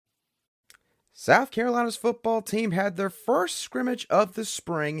South Carolina's football team had their first scrimmage of the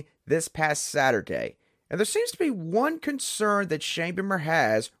spring this past Saturday, and there seems to be one concern that Shane Beamer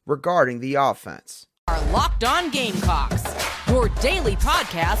has regarding the offense. Our Locked On Gamecocks, your daily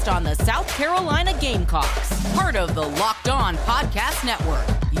podcast on the South Carolina Gamecocks, part of the Locked On Podcast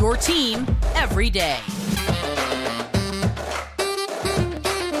Network, your team every day.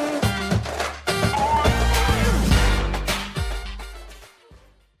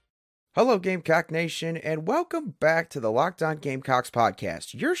 Hello, Gamecock Nation, and welcome back to the Locked On Gamecocks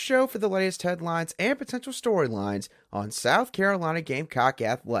podcast, your show for the latest headlines and potential storylines on South Carolina Gamecock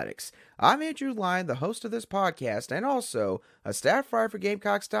athletics. I'm Andrew Lyon, the host of this podcast, and also a staff writer for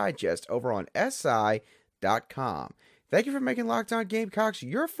Gamecocks Digest over on SI.com. Thank you for making Locked On Gamecocks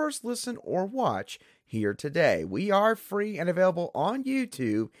your first listen or watch here today. We are free and available on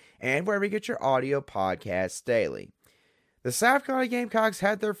YouTube and wherever you get your audio podcasts daily. The South Carolina Gamecocks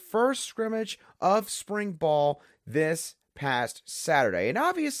had their first scrimmage of spring ball this past Saturday. And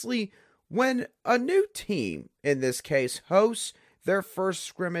obviously, when a new team, in this case, hosts their first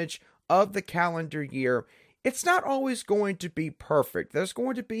scrimmage of the calendar year, it's not always going to be perfect. There's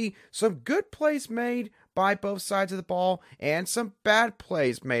going to be some good plays made by both sides of the ball and some bad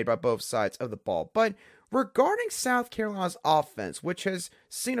plays made by both sides of the ball. But regarding South Carolina's offense, which has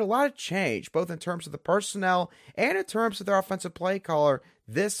seen a lot of change, both in terms of the personnel and in terms of their offensive play caller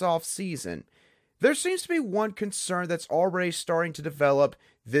this offseason, there seems to be one concern that's already starting to develop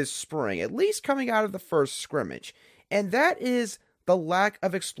this spring, at least coming out of the first scrimmage, and that is the lack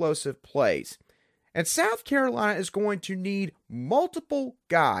of explosive plays. And South Carolina is going to need multiple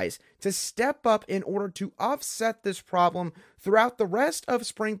guys to step up in order to offset this problem throughout the rest of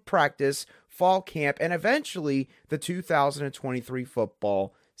spring practice, fall camp, and eventually the 2023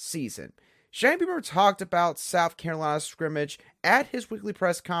 football season. Shane Beamer talked about South Carolina's scrimmage at his weekly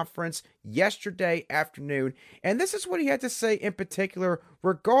press conference yesterday afternoon, and this is what he had to say in particular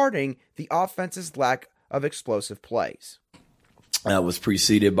regarding the offense's lack of explosive plays. That was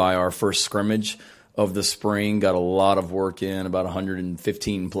preceded by our first scrimmage of the spring. Got a lot of work in, about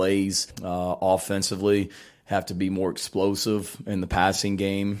 115 plays offensively. Have to be more explosive in the passing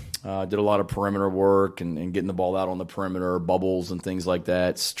game. Did a lot of perimeter work and getting the ball out on the perimeter, bubbles and things like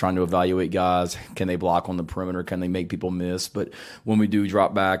that. It's trying to evaluate guys. Can they block on the perimeter? Can they make people miss? But when we do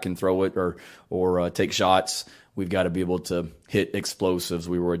drop back and throw it or take shots, we've got to be able to hit explosives.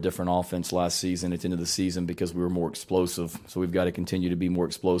 We were a different offense last season at the end of the season because we were more explosive. So we've got to continue to be more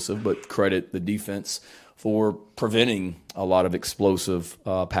explosive, but credit the defense for preventing a lot of explosive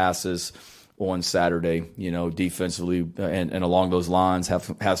passes on Saturday, defensively and along those lines.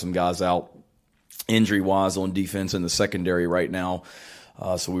 Have some guys out injury-wise on defense in the secondary right now.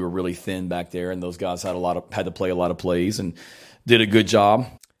 So we were really thin back there, and those guys had to play a lot of plays and did a good job.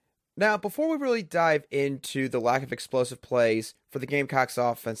 Now, before we really dive into the lack of explosive plays for the Gamecocks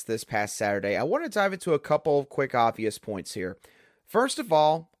offense this past Saturday, I want to dive into a couple of quick obvious points here. First of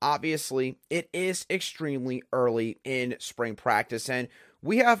all, obviously, it is extremely early in spring practice, and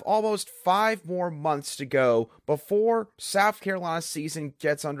we have almost 5 more months to go before South Carolina's season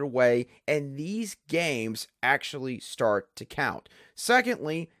gets underway and these games actually start to count.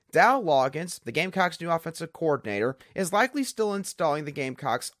 Secondly, Dow Loggins, the Gamecocks' new offensive coordinator, is likely still installing the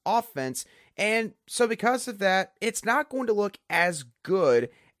Gamecocks offense, and so because of that, it's not going to look as good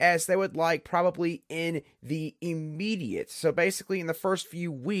as they would like probably in the immediate. So basically in the first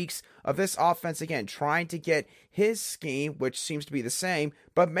few weeks of this offense, again, trying to get his scheme, which seems to be the same,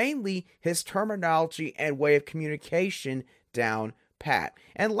 but mainly his terminology and way of communication down pat.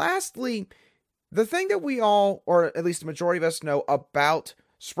 And lastly, the thing that we all, or at least the majority of us, know about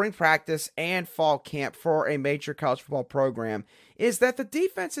spring practice and fall camp for a major college football program is that the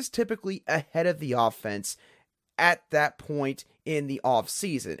defense is typically ahead of the offense at that point in the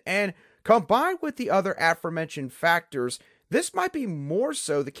offseason. And combined with the other aforementioned factors, this might be more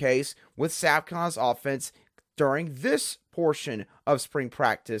so the case with South Carolina's offense during this portion of spring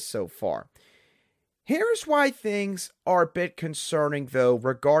practice so far. Here's why things are a bit concerning, though,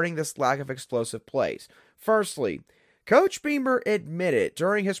 regarding this lack of explosive plays. Firstly, Coach Beamer admitted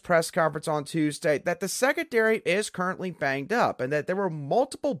during his press conference on Tuesday that the secondary is currently banged up and that there were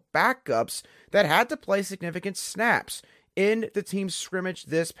multiple backups that had to play significant snaps in the team's scrimmage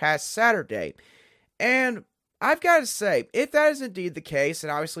this past Saturday. And I've got to say, if that is indeed the case,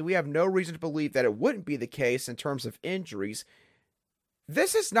 and obviously we have no reason to believe that it wouldn't be the case in terms of injuries,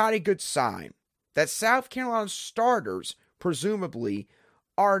 this is not a good sign that South Carolina's starters, presumably,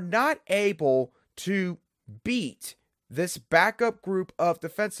 are not able to beat this backup group of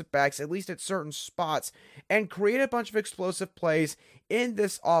defensive backs, at least at certain spots, and create a bunch of explosive plays in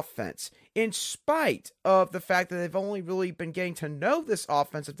this offense. in spite of the fact that they've only really been getting to know this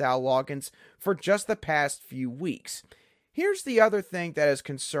offense of Dow Loggins for just the past few weeks. Here's the other thing that is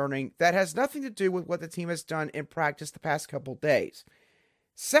concerning that has nothing to do with what the team has done in practice the past couple days.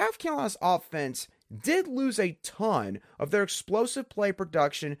 South Carolina's offense did lose a ton of their explosive play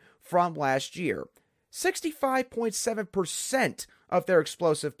production from last year. 65.7% of their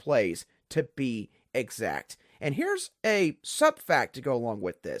explosive plays, to be exact. And here's a sub-fact to go along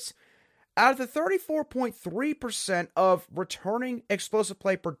with this. Out of the 34.3% of returning explosive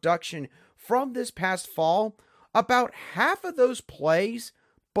play production from this past fall, about half of those plays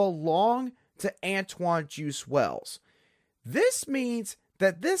belong to Antoine Juice Wells. This means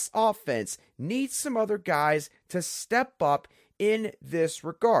that this offense needs some other guys to step up in this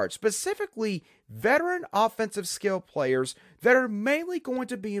regard, specifically veteran offensive skill players that are mainly going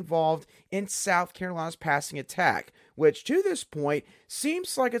to be involved in South Carolina's passing attack, which to this point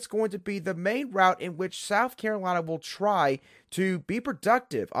seems like it's going to be the main route in which South Carolina will try to be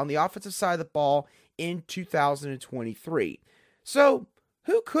productive on the offensive side of the ball in 2023. So,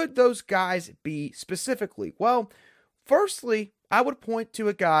 who could those guys be specifically? Well, firstly, I would point to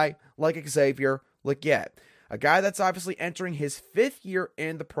a guy like Xavier Legette, a guy that's obviously entering his 5th year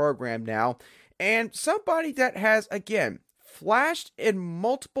in the program now, and somebody that has, again, flashed in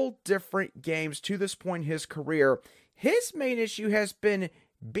multiple different games to this point in his career. His main issue has been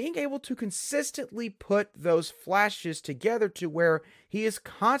being able to consistently put those flashes together to where he is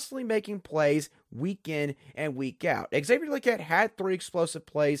constantly making plays week in and week out. Xavier Legette had 3 explosive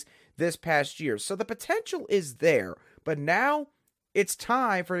plays this past year, so the potential is there, but now it's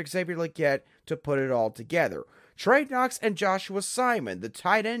time for Xavier Legette to put it all together. Trey Knox and Joshua Simon, the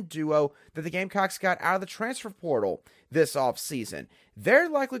tight end duo that the Gamecocks got out of the transfer portal this offseason, they're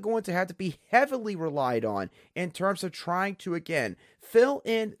likely going to have to be heavily relied on in terms of trying to, again, fill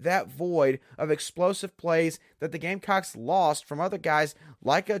in that void of explosive plays that the Gamecocks lost from other guys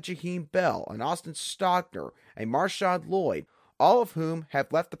like a Jaheim Bell, an Austin Stockner, a Marshawn Lloyd, all of whom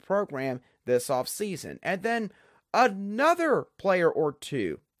have left the program this offseason. And then another player or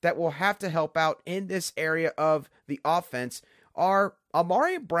two that will have to help out in this area of the offense are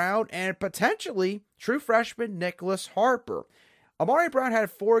Amari Brown and potentially true freshman Nicholas Harper. Amari Brown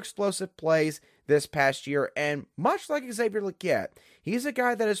had 4 explosive plays this past year, and much like Xavier Legette, he's a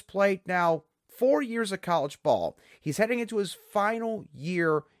guy that has played now 4 years of college ball. He's heading into his final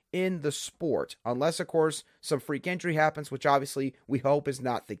year in the sport, unless, of course, some freak injury happens, which obviously we hope is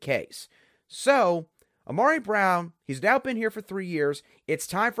not the case. So, Amari Brown, he's now been here for 3 years. It's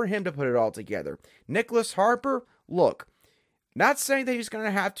time for him to put it all together. Nicholas Harper, look, not saying that he's going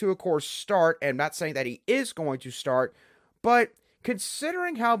to have to, of course, start, and not saying that he is going to start, but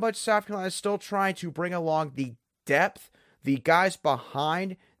considering how much South Carolina is still trying to bring along the depth, the guys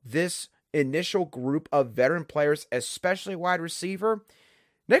behind this initial group of veteran players, especially wide receiver,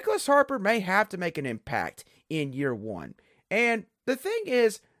 Nicholas Harper may have to make an impact in year 1. And the thing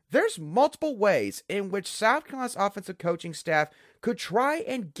is, there's multiple ways in which South Carolina's offensive coaching staff could try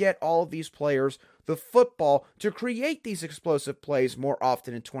and get all of these players the football to create these explosive plays more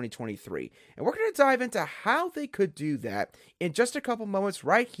often in 2023. And we're going to dive into how they could do that in just a couple moments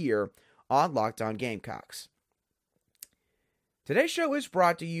right here on Locked On Gamecocks. Today's show is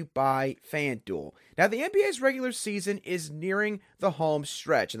brought to you by FanDuel. Now, the NBA's regular season is nearing the home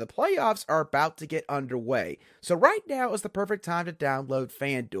stretch, and the playoffs are about to get underway. So right now is the perfect time to download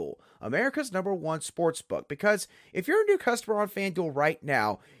FanDuel, America's #1 sportsbook, because if you're a new customer on FanDuel right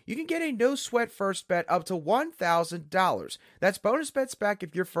now, you can get a no-sweat first bet up to $1,000. That's bonus bets back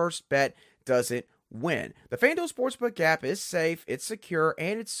if your first bet doesn't win. The FanDuel Sportsbook app is safe, it's secure,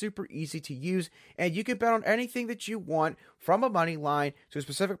 and it's super easy to use, and you can bet on anything that you want, from a money line to a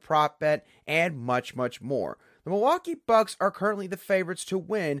specific prop bet, and much, much more. The Milwaukee Bucks are currently the favorites to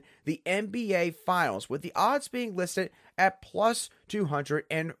win the NBA Finals, with the odds being listed at plus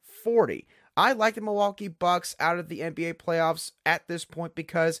 240. I like the Milwaukee Bucks out of the NBA playoffs at this point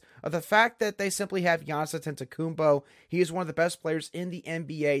because of the fact that they simply have Giannis Antetokounmpo. He is one of the best players in the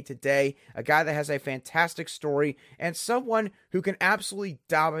NBA today, a guy that has a fantastic story, and someone who can absolutely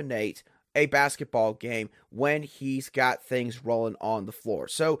dominate a basketball game when he's got things rolling on the floor.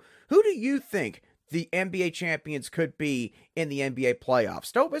 So, who do you think the NBA champions could be in the NBA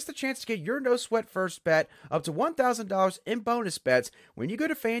playoffs? Don't miss the chance to get your no-sweat first bet up to $1,000 in bonus bets when you go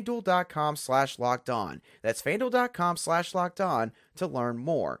to FanDuel.com/LockedOn. That's FanDuel.com/LockedOn to learn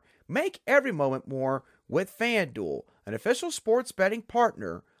more. Make every moment more with FanDuel, an official sports betting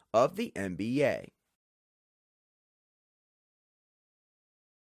partner of the NBA.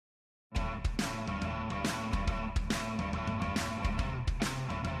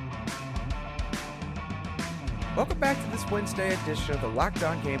 Welcome back to this Wednesday edition of the Locked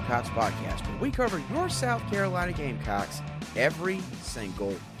On Gamecocks podcast, where we cover your South Carolina Gamecocks every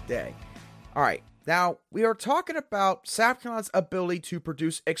single day. All right, now we are talking about South Carolina's ability to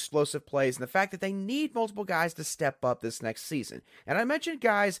produce explosive plays and the fact that they need multiple guys to step up this next season. And I mentioned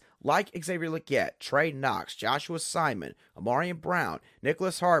guys like Xavier Legette, Trey Knox, Joshua Simon, Amarian Brown,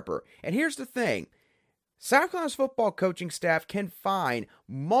 Nicholas Harper. And here's the thing. South Carolina's football coaching staff can find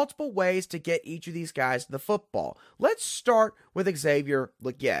multiple ways to get each of these guys the football. Let's start with Xavier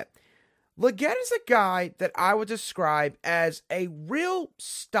Legette. Legette is a guy that I would describe as a real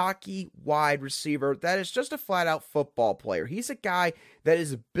stocky wide receiver that is just a flat-out football player. He's a guy that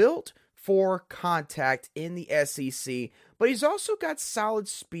is built for contact in the SEC, but he's also got solid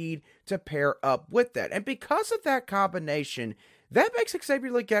speed to pair up with that. And because of that combination, that makes Xavier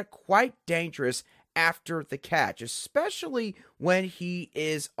Legette quite dangerous after the catch, especially when he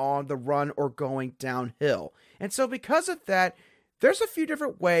is on the run or going downhill. And so because of that, there's a few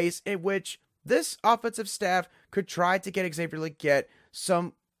different ways in which this offensive staff could try to get Xavier Legette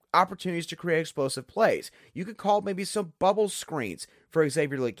some opportunities to create explosive plays. You could call maybe some bubble screens for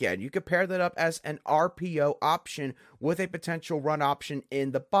Xavier Legette. You could pair that up as an RPO option with a potential run option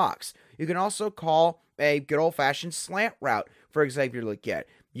in the box. You can also call a good old-fashioned slant route for Xavier Legette.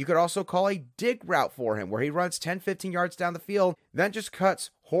 You could also call a dig route for him where he runs 10-15 yards down the field, then just cuts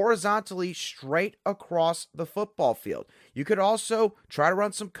horizontally straight across the football field. You could also try to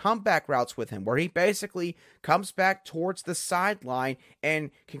run some comeback routes with him where he basically comes back towards the sideline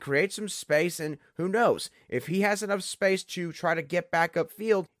and can create some space, and who knows, if he has enough space to try to get back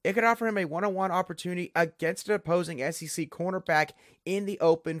upfield, it could offer him a one-on-one opportunity against an opposing SEC cornerback in the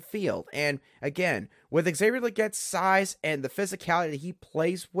open field. And again, with Xavier Legette's size and the physicality that he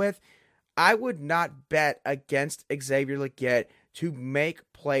plays with, I would not bet against Xavier Legette to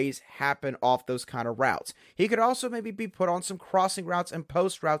make plays happen off those kind of routes. He could also maybe be put on some crossing routes and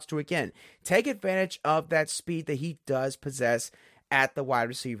post routes to, again, take advantage of that speed that he does possess at the wide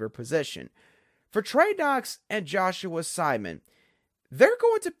receiver position. For Trey Knox and Joshua Simon, they're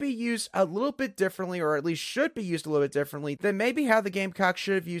going to be used a little bit differently, or at least should be used a little bit differently than maybe how the Gamecocks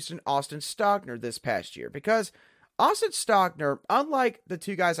should have used an Austin Stogner this past year. Because Austin Stogner, unlike the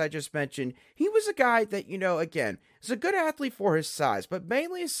two guys I just mentioned, he was a guy that, again, is a good athlete for his size, but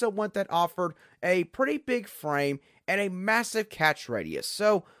mainly is someone that offered a pretty big frame and a massive catch radius.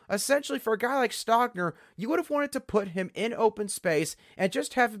 So essentially for a guy like Stogner, you would have wanted to put him in open space and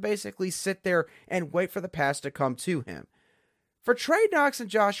just have him basically sit there and wait for the pass to come to him. For Trey Knox and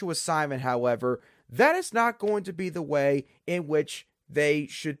Joshua Simon, however, that is not going to be the way in which they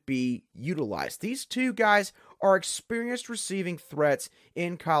should be utilized. These two guys are experienced receiving threats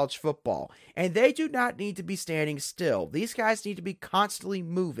in college football, and they do not need to be standing still. These guys need to be constantly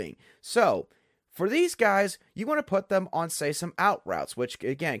moving. So, for these guys, you want to put them on, say, some out routes, which,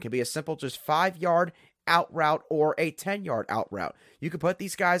 again, can be a simple just 5-yard out route or a 10-yard out route. You could put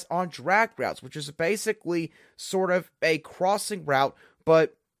these guys on drag routes, which is basically sort of a crossing route,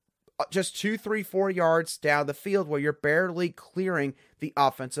 but just 2, 3, 4 yards down the field where you're barely clearing the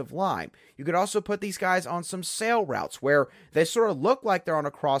offensive line. You could also put these guys on some sail routes where they sort of look like they're on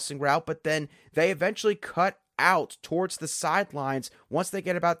a crossing route, but then they eventually cut out towards the sidelines once they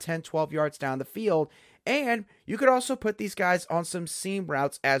get about 10, 12 yards down the field. And you could also put these guys on some seam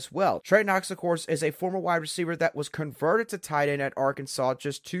routes as well. Trey Knox, of course, is a former wide receiver that was converted to tight end at Arkansas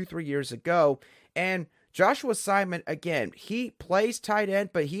just 2-3 years ago. And Joshua Simon, again, he plays tight end,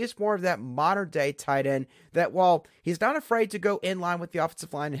 but he is more of that modern-day tight end that while he's not afraid to go in line with the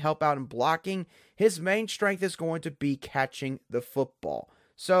offensive line and help out in blocking, his main strength is going to be catching the football.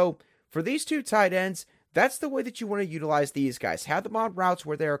 So for these two tight ends, that's the way that you want to utilize these guys. Have them on routes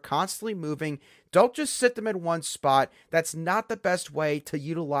where they are constantly moving. Don't just sit them in one spot. That's not the best way to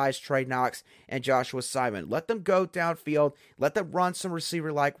utilize Trey Knox and Joshua Simon. Let them go downfield. Let them run some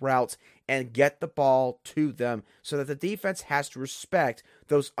receiver-like routes and get the ball to them so that the defense has to respect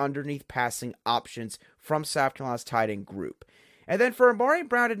those underneath passing options from South Carolina's tight end group. And then for Amari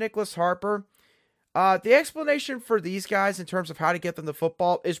Brown and Nicholas Harper, the explanation for these guys in terms of how to get them the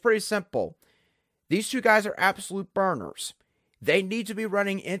football is pretty simple. These two guys are absolute burners. They need to be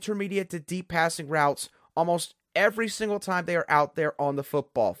running intermediate to deep passing routes almost every single time they are out there on the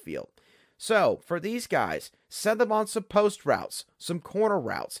football field. So, for these guys, send them on some post routes, some corner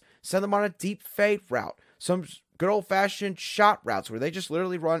routes, send them on a deep fade route, some good old-fashioned shot routes where they just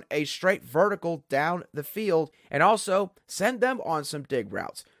literally run a straight vertical down the field, and also send them on some dig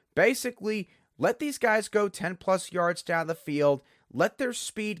routes. Basically, let these guys go 10-plus yards down the field, let their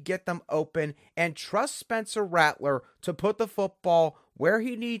speed get them open, and trust Spencer Rattler to put the football where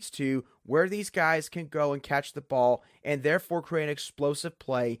he needs to, where these guys can go and catch the ball, and therefore create an explosive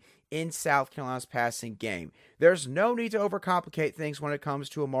play in South Carolina's passing game. There's no need to overcomplicate things when it comes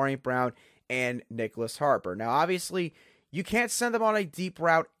to Amari Brown and Nicholas Harper. Now, obviously, you can't send them on a deep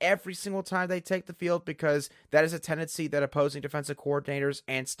route every single time they take the field, because that is a tendency that opposing defensive coordinators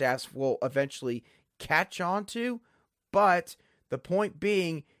and staffs will eventually catch on to. But the point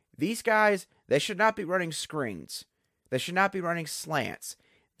being, these guys, they should not be running screens. They should not be running slants.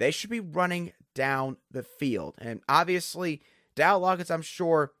 They should be running down the field. And obviously, Dow Loggins, I'm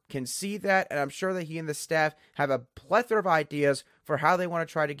sure, can see that, and I'm sure that he and the staff have a plethora of ideas for how they want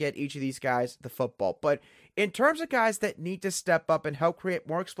to try to get each of these guys the football. But in terms of guys that need to step up and help create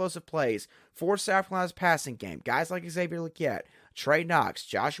more explosive plays for South Carolina's passing game, guys like Xavier Legette, Trey Knox,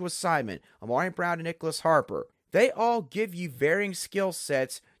 Joshua Simon, Amari Brown, and Nicholas Harper, they all give you varying skill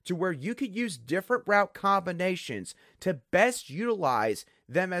sets to where you could use different route combinations to best utilize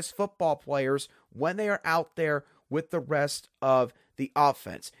them as football players when they are out there with the rest of the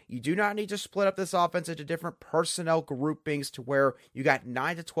offense. You do not need to split up this offense into different personnel groupings to where you got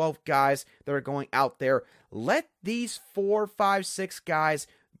 9 to 12 guys that are going out there. Let these 4, 5, 6 guys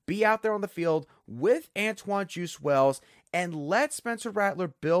be out there on the field with Antoine Juice Wells, and let Spencer Rattler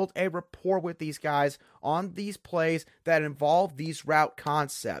build a rapport with these guys on these plays that involve these route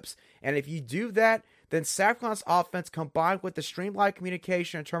concepts. And if you do that, then South Carolina's offense, combined with the streamlined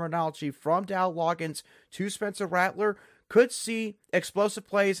communication and terminology from Dow Loggins to Spencer Rattler, could see explosive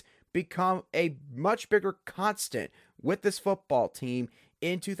plays become a much bigger constant with this football team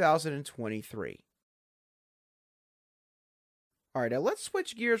in 2023. All right, now let's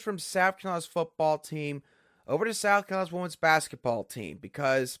switch gears from South Carolina's football team over to South Carolina's women's basketball team,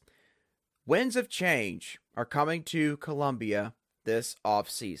 because winds of change are coming to Columbia this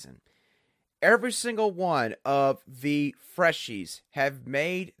offseason. Every single one of the freshies have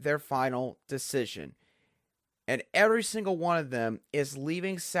made their final decision, and every single one of them is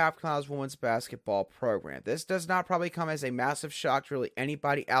leaving South Carolina's women's basketball program. This does not probably come as a massive shock to really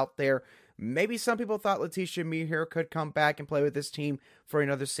anybody out there. Maybe some people thought Letitia Meeher could come back and play with this team for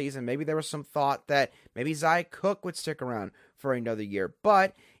another season. Maybe there was some thought that maybe Zia Cook would stick around for another year.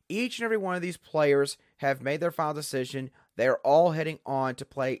 But each and every one of these players have made their final decision. They're all heading on to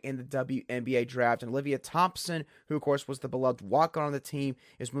play in the WNBA draft. And Olivia Thompson, who of course was the beloved walk-on on the team,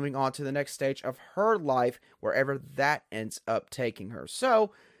 is moving on to the next stage of her life, wherever that ends up taking her.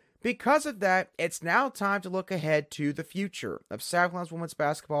 So, because of that, it's now time to look ahead to the future of South Carolina's women's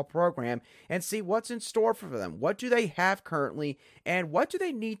basketball program and see what's in store for them. What do they have currently, and what do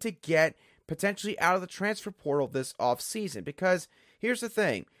they need to get potentially out of the transfer portal this offseason? Because here's the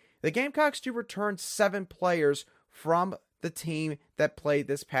thing. The Gamecocks do return 7 players from the team that played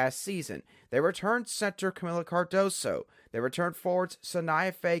this past season. They returned center Camila Cardoso. They returned forwards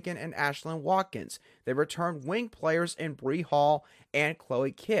Sanaya Fagan and Ashlyn Watkins. They returned wing players in Bree Hall and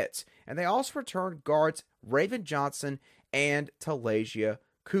Chloe Kitts. And they also returned guards Raven Johnson and Talasia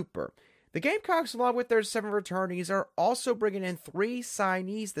Cooper. The Gamecocks, along with their 7 returnees, are also bringing in 3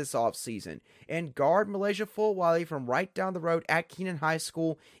 signees this offseason. And guard Malaysia Fulwiley from right down the road at Keenan High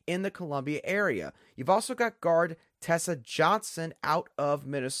School in the Columbia area. You've also got guard Tessa Johnson out of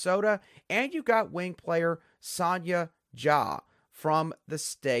Minnesota. And you've got wing player Sonia Ja from the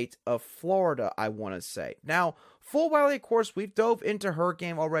state of Florida, I want to say. Now, Fulwiley, of course, we've dove into her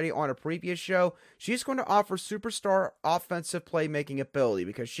game already on a previous show. She's going to offer superstar offensive playmaking ability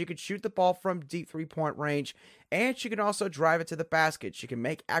because she could shoot the ball from deep three-point range, and she can also drive it to the basket. She can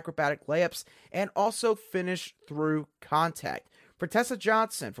make acrobatic layups and also finish through contact. For Tessa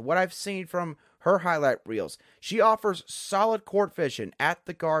Johnson, from what I've seen from her highlight reels, she offers solid court vision at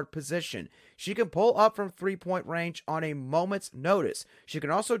the guard position. She can pull up from three-point range on a moment's notice. She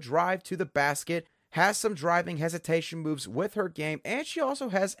can also drive to the basket, has some driving hesitation moves with her game, and she also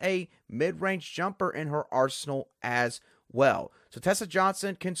has a mid-range jumper in her arsenal as well. So Tessa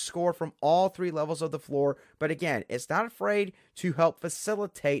Johnson can score from all 3 levels of the floor, but again, it's not afraid to help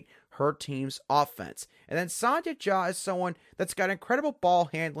facilitate her team's offense. And then Sonia Ja is someone that's got incredible ball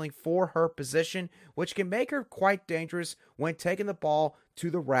handling for her position, which can make her quite dangerous when taking the ball to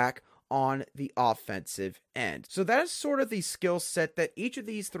the rack on the offensive end. So that is sort of the skill set that each of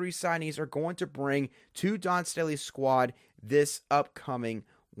these 3 signees are going to bring to Dawn Staley's squad this upcoming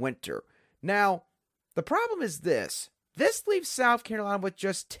winter. Now, the problem is this. This leaves South Carolina with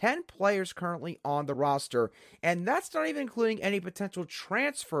just 10 players currently on the roster, and that's not even including any potential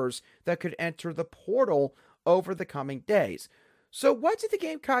transfers that could enter the portal over the coming days. So what do the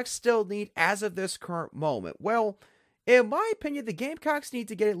Gamecocks still need as of this current moment? Well, in my opinion, the Gamecocks need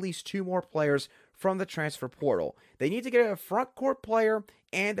to get at least 2 more players from the transfer portal. They need to get a front court player,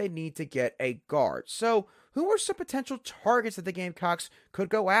 and they need to get a guard. So, who are some potential targets that the Gamecocks could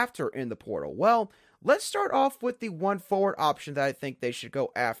go after in the portal? Well, let's start off with the one forward option that I think they should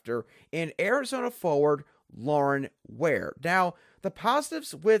go after in Arizona forward Lauren Ware. Now, the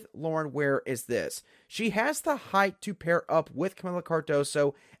positives with Lauren Ware is this. She has the height to pair up with Camila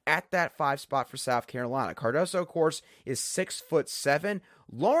Cardoso at that 5 spot for South Carolina. Cardoso, of course, is 6'7".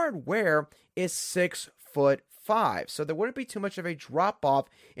 Lauren Ware is 6'5". So there wouldn't be too much of a drop off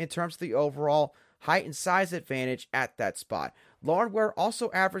in terms of the overall height and size advantage at that spot. Lauren Ware also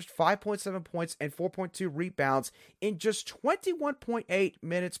averaged 5.7 points and 4.2 rebounds in just 21.8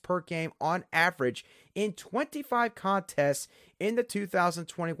 minutes per game on average in 25 contests in the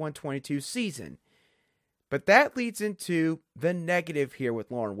 2021-22 season. But that leads into the negative here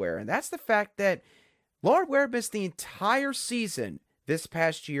with Lauren Ware, and that's the fact that Lauren Ware missed the entire season this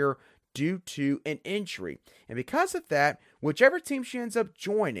past year due to an injury. And because of that, whichever team she ends up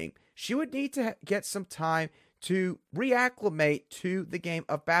joining, she would need to get some time to reacclimate to the game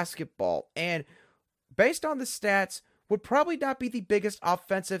of basketball. And based on the stats, would probably not be the biggest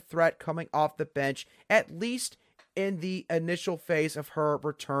offensive threat coming off the bench, at least in the initial phase of her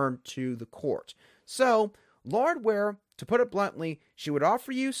return to the court. So, Lauren Ware, to put it bluntly, she would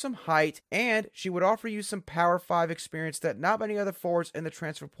offer you some height, and she would offer you some Power 5 experience that not many other forwards in the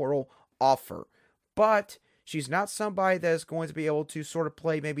transfer portal offer. But she's not somebody that is going to be able to sort of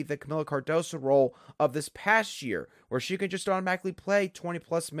play maybe the Camila Cardoso role of this past year, where she can just automatically play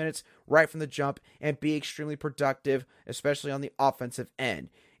 20-plus minutes right from the jump and be extremely productive, especially on the offensive end.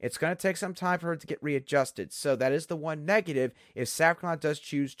 It's going to take some time for her to get readjusted, so that is the one negative if South Carolina does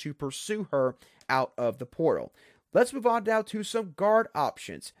choose to pursue her out of the portal. Let's move on now to some guard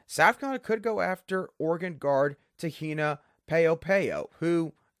options. South Carolina could go after Oregon guard Tahina Peopeo,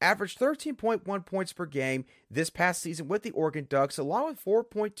 who averaged 13.1 points per game this past season with the Oregon Ducks, along with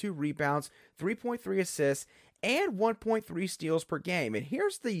 4.2 rebounds, 3.3 assists, and 1.3 steals per game. And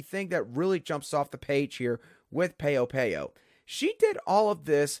here's the thing that really jumps off the page here with Peopeo. She did all of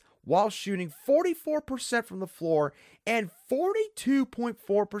this while shooting 44% from the floor and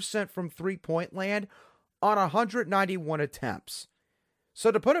 42.4% from three-point land on 191 attempts.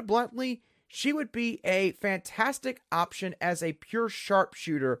 So to put it bluntly, she would be a fantastic option as a pure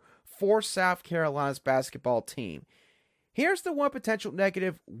sharpshooter for South Carolina's basketball team. Here's the one potential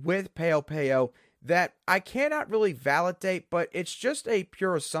negative with Peopeo that I cannot really validate, but it's just a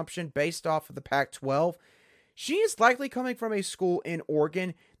pure assumption based off of the Pac-12. She is likely coming from a school in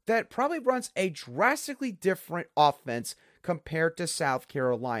Oregon that probably runs a drastically different offense compared to South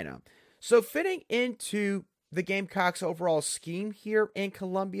Carolina. So fitting into the Gamecocks' overall scheme here in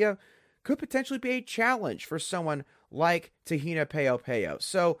Columbia could potentially be a challenge for someone like Tahina Peopeo.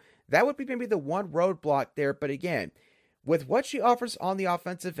 So that would be maybe the one roadblock there. But again, with what she offers on the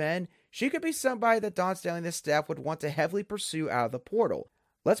offensive end, she could be somebody that Dawn Staley and the staff would want to heavily pursue out of the portal.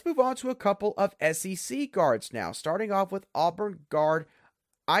 Let's move on to a couple of SEC guards now, starting off with Auburn guard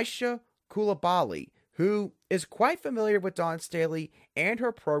Aisha Coulibaly, who is quite familiar with Dawn Staley and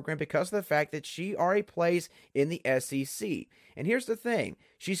her program because of the fact that she already plays in the SEC. And here's the thing,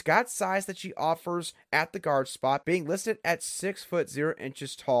 she's got size that she offers at the guard spot, being listed at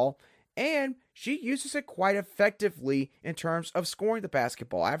 6'0" tall, and she uses it quite effectively in terms of scoring the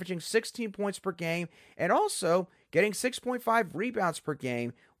basketball, averaging 16 points per game and also getting 6.5 rebounds per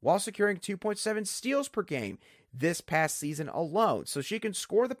game while securing 2.7 steals per game this past season alone. So she can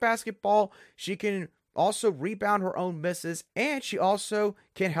score the basketball, she can also rebound her own misses, and she also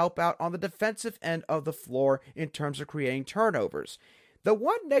can help out on the defensive end of the floor in terms of creating turnovers. The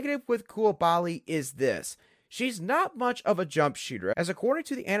one negative with Coulibaly is this. She's not much of a jump shooter, as according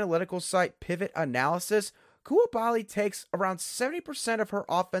to the analytical site Pivot Analysis, Coulibaly takes around 70% of her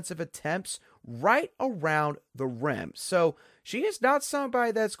offensive attempts right around the rim. So she is not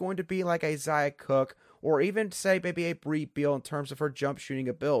somebody that's going to be like a Zia Cook or even say maybe a Bree Beal in terms of her jump shooting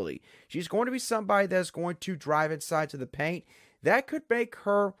ability. She's going to be somebody that's going to drive inside to the paint. That could make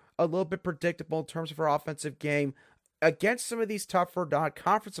her a little bit predictable in terms of her offensive game against some of these tougher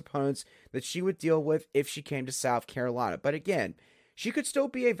non-conference opponents that she would deal with if she came to South Carolina. But again, she could still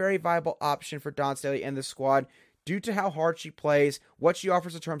be a very viable option for Dawn Staley and the squad due to how hard she plays, what she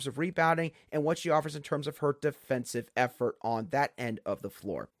offers in terms of rebounding, and what she offers in terms of her defensive effort on that end of the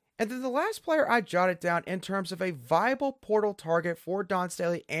floor. And then the last player I jotted down in terms of a viable portal target for Dawn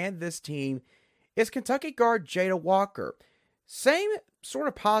Staley and this team is Kentucky guard Jada Walker. Same sort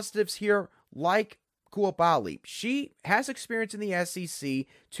of positives here like Coulibaly. She has experience in the SEC,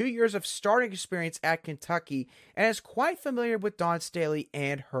 2 years of starting experience at Kentucky, and is quite familiar with Dawn Staley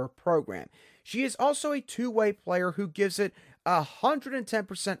and her program. she is also a two-way player who gives it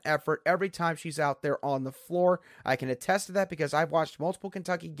 110% effort every time she's out there on the floor. I can attest to that because I've watched multiple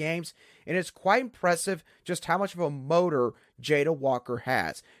Kentucky games, and it's quite impressive just how much of a motor Jada Walker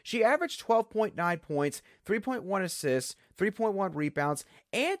has. She averaged 12.9 points, 3.1 assists, 3.1 rebounds,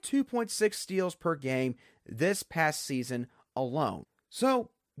 and 2.6 steals per game this past season alone.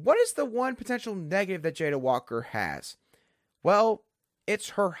 So, what is the one potential negative that Jada Walker has? Well, it's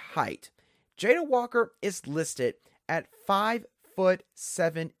her height. Jada Walker is listed at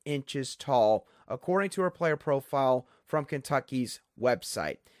 5'7" tall, according to her player profile from Kentucky's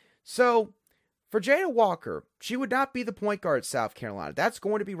website. So, for Jada Walker, she would not be the point guard at South Carolina. That's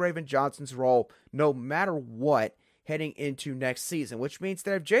going to be Raven Johnson's role no matter what heading into next season, which means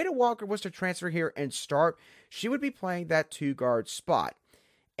that if Jada Walker was to transfer here and start, she would be playing that two-guard spot.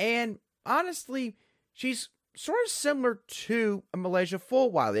 And honestly, she's sort of similar to Malaysia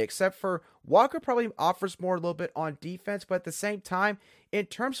Fulwiley, except for Walker probably offers more a little bit on defense, but at the same time, in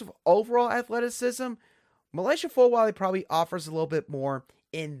terms of overall athleticism, Malaysia Fulwiley probably offers a little bit more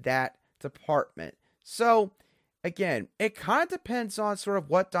in that department. So, again, it kind of depends on sort of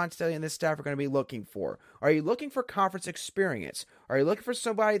what Don Staley and this staff are going to be looking for. Are you looking for conference experience? Are you looking for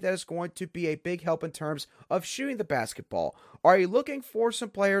somebody that is going to be a big help in terms of shooting the basketball? Are you looking for some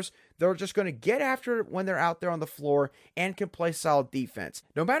players that are just going to get after it when they're out there on the floor and can play solid defense?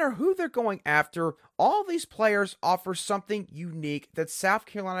 No matter who they're going after, all these players offer something unique that South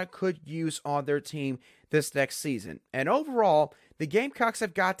Carolina could use on their team this next season. And overall, the Gamecocks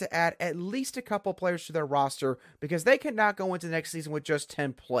have got to add at least a couple players to their roster because they cannot go into next season with just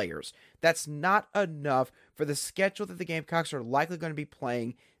 10 players. That's not enough for the schedule that the Gamecocks are likely going to be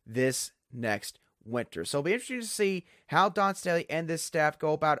playing this next winter. So it'll be interesting to see how Don Staley and this staff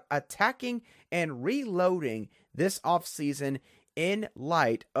go about attacking and reloading this offseason in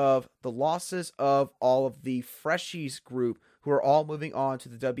light of the losses of all of the freshies group who are all moving on to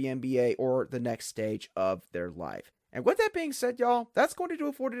the WNBA or the next stage of their life. And with that being said, y'all, that's going to do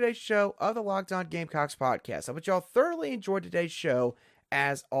it for today's show of the Locked On Gamecocks podcast. I hope y'all thoroughly enjoyed today's show,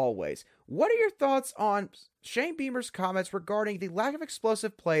 as always. What are your thoughts on Shane Beamer's comments regarding the lack of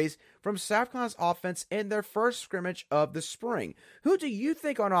explosive plays from South Carolina's offense in their first scrimmage of the spring? Who do you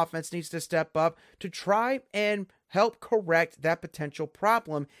think on offense needs to step up to try and help correct that potential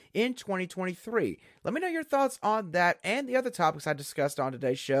problem in 2023? Let me know your thoughts on that and the other topics I discussed on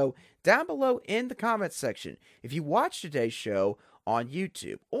today's show down below in the comments section. If you watch today's show on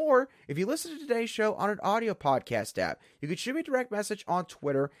YouTube, or if you listen to today's show on an audio podcast app, you can shoot me a direct message on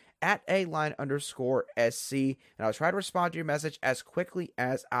Twitter at @aline_SC, and I'll try to respond to your message as quickly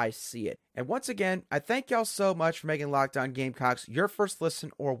as I see it. And once again, I thank y'all so much for making Locked On Gamecocks your first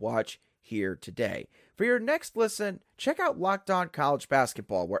listen or watch here today. For your next listen, check out Locked On College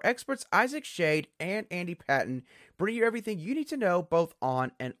Basketball, where experts Isaac Shade and Andy Patton bring you everything you need to know both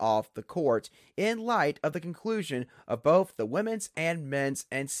on and off the court in light of the conclusion of both the women's and men's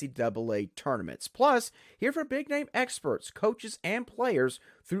NCAA tournaments. Plus, hear from big-name experts, coaches, and players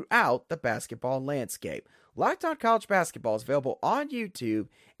throughout the basketball landscape. Locked On College Basketball is available on YouTube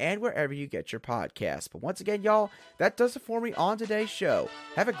and wherever you get your podcasts. But once again, y'all, that does it for me on today's show.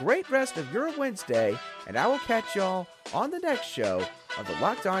 Have a great rest of your Wednesday, and I will catch y'all on the next show of the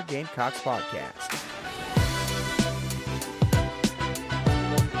Locked On Gamecocks podcast.